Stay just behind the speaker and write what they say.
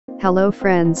Hello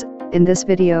friends, in this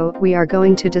video we are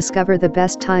going to discover the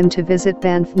best time to visit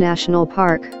Banff National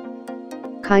Park.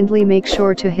 Kindly make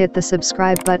sure to hit the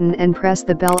subscribe button and press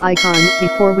the bell icon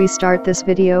before we start this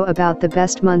video about the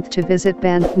best month to visit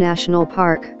Banff National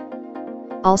Park.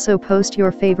 Also post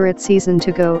your favorite season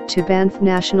to go to Banff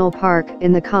National Park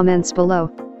in the comments below.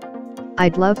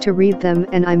 I'd love to read them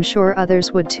and I'm sure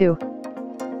others would too.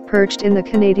 Perched in the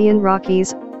Canadian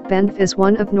Rockies, Banff is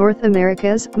one of North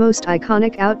America's most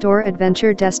iconic outdoor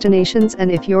adventure destinations, and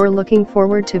if you're looking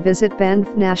forward to visit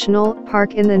Banff National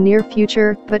Park in the near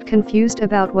future but confused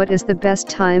about what is the best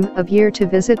time of year to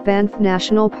visit Banff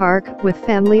National Park with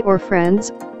family or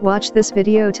friends, watch this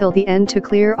video till the end to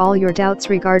clear all your doubts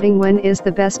regarding when is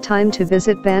the best time to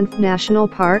visit Banff National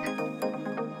Park.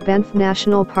 Banff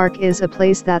National Park is a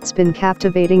place that's been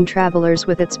captivating travelers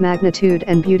with its magnitude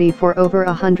and beauty for over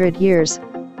 100 years.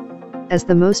 As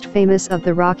the most famous of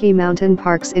the Rocky Mountain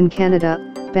parks in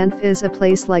Canada, Banff is a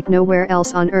place like nowhere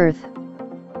else on earth.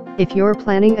 If you're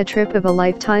planning a trip of a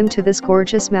lifetime to this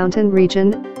gorgeous mountain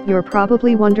region, you're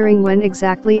probably wondering when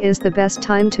exactly is the best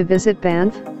time to visit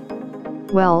Banff?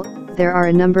 Well, there are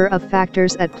a number of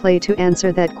factors at play to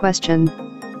answer that question.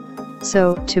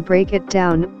 So, to break it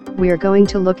down, we are going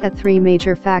to look at three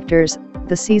major factors: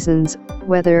 the seasons,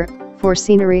 weather, for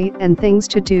scenery and things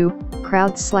to do,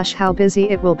 crowds/how busy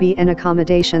it will be, and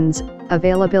accommodations,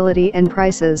 availability and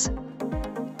prices.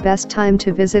 Best time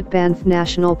to visit Banff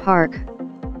National Park.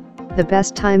 The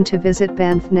best time to visit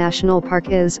Banff National Park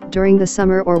is during the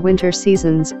summer or winter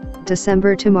seasons,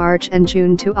 December to March and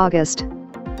June to August.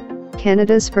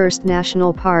 Canada's first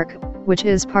national park, which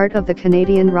is part of the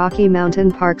Canadian Rocky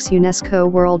Mountain Park's UNESCO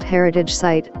World Heritage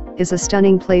Site, is a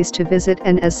stunning place to visit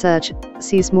and as such,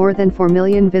 sees more than 4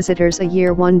 million visitors a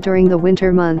year. During the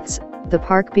winter months, the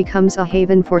park becomes a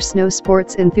haven for snow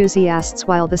sports enthusiasts,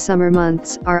 while the summer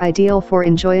months are ideal for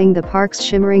enjoying the park's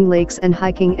shimmering lakes and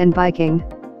hiking and biking.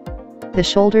 The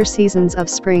shoulder seasons of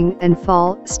spring and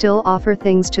fall still offer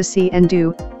things to see and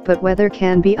do, but weather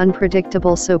can be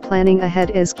unpredictable, so planning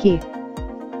ahead is key.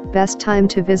 Best time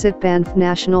to visit Banff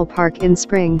National Park in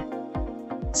spring.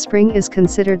 Spring is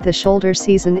considered the shoulder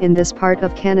season in this part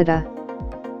of Canada.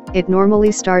 It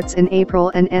normally starts in April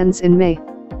and ends in May.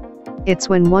 It's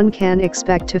when one can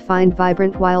expect to find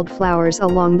vibrant wildflowers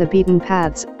along the beaten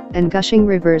paths, and gushing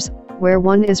rivers, where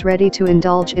one is ready to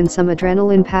indulge in some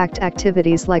adrenaline-packed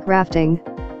activities like rafting.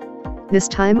 This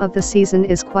time of the season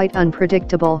is quite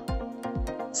unpredictable.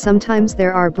 Sometimes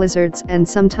there are blizzards and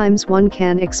sometimes one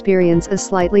can experience a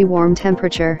slightly warm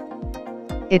temperature.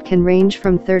 It can range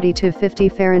from 30 to 50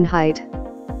 Fahrenheit.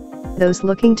 Those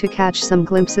looking to catch some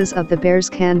glimpses of the bears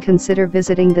can consider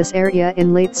visiting this area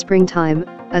in late springtime,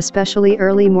 especially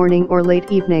early morning or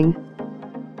late evening.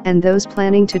 And those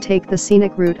planning to take the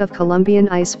scenic route of Columbian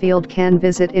Icefield can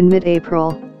visit in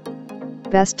mid-April.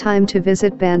 Best time to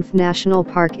visit Banff National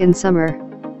Park in summer.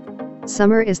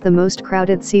 Summer is the most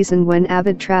crowded season when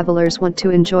avid travelers want to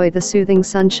enjoy the soothing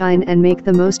sunshine and make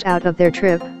the most out of their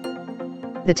trip.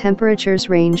 The temperatures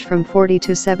range from 40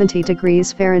 to 70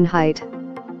 degrees Fahrenheit.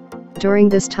 During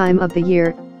this time of the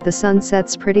year, the sun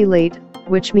sets pretty late,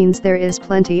 which means there is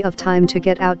plenty of time to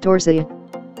get outdoorsy.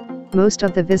 Most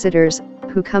of the visitors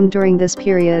who come during this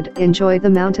period enjoy the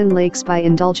mountain lakes by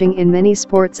indulging in many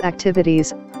sports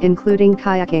activities, including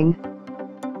kayaking.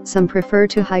 Some prefer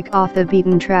to hike off the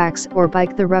beaten tracks or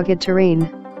bike the rugged terrain.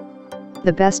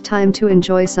 The best time to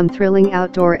enjoy some thrilling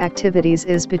outdoor activities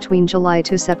is between July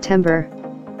to September.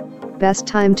 Best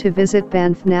time to visit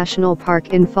Banff National Park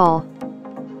in fall.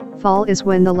 Fall is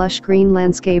when the lush green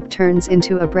landscape turns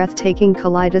into a breathtaking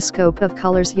kaleidoscope of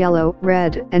colors: yellow,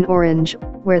 red, and orange,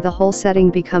 where the whole setting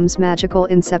becomes magical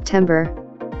in September.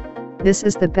 This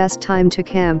is the best time to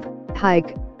camp,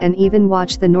 hike, and even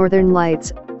watch the northern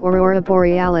lights, Aurora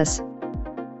Borealis.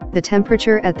 The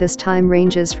temperature at this time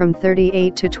ranges from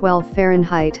 38 to 12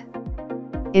 Fahrenheit.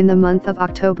 In the month of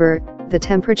October, the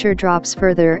temperature drops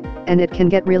further, and it can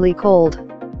get really cold.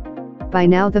 By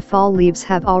now the fall leaves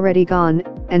have already gone,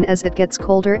 and as it gets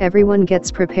colder everyone gets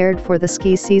prepared for the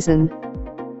ski season.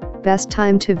 Best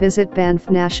time to visit Banff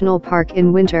National Park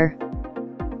in winter.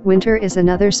 Winter is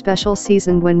another special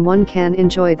season when one can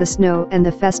enjoy the snow and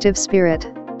the festive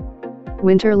spirit.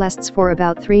 Winter lasts for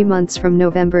about 3 months from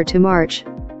November to March.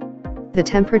 The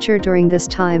temperature during this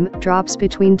time drops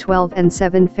between 12 and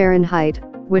 7 Fahrenheit,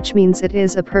 which means it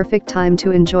is a perfect time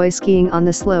to enjoy skiing on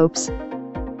the slopes.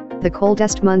 The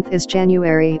coldest month is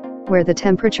January, where the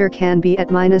temperature can be at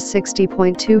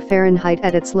 -60.2 Fahrenheit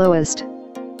at its lowest.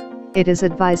 It is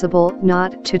advisable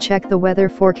not to check the weather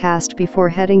forecast before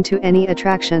heading to any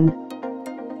attraction.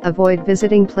 Avoid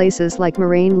visiting places like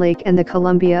Moraine Lake and the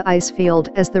Columbia Ice Field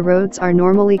as the roads are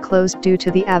normally closed due to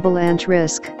the avalanche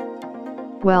risk.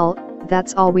 Well,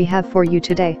 that's all we have for you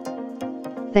today.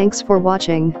 Thanks for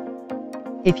watching.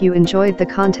 If you enjoyed the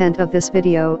content of this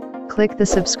video, click the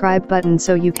subscribe button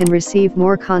so you can receive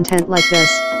more content like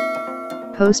this.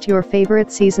 Post your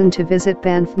favorite season to visit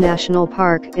Banff National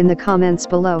Park in the comments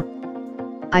below.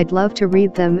 I'd love to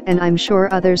read them and I'm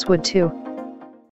sure others would too.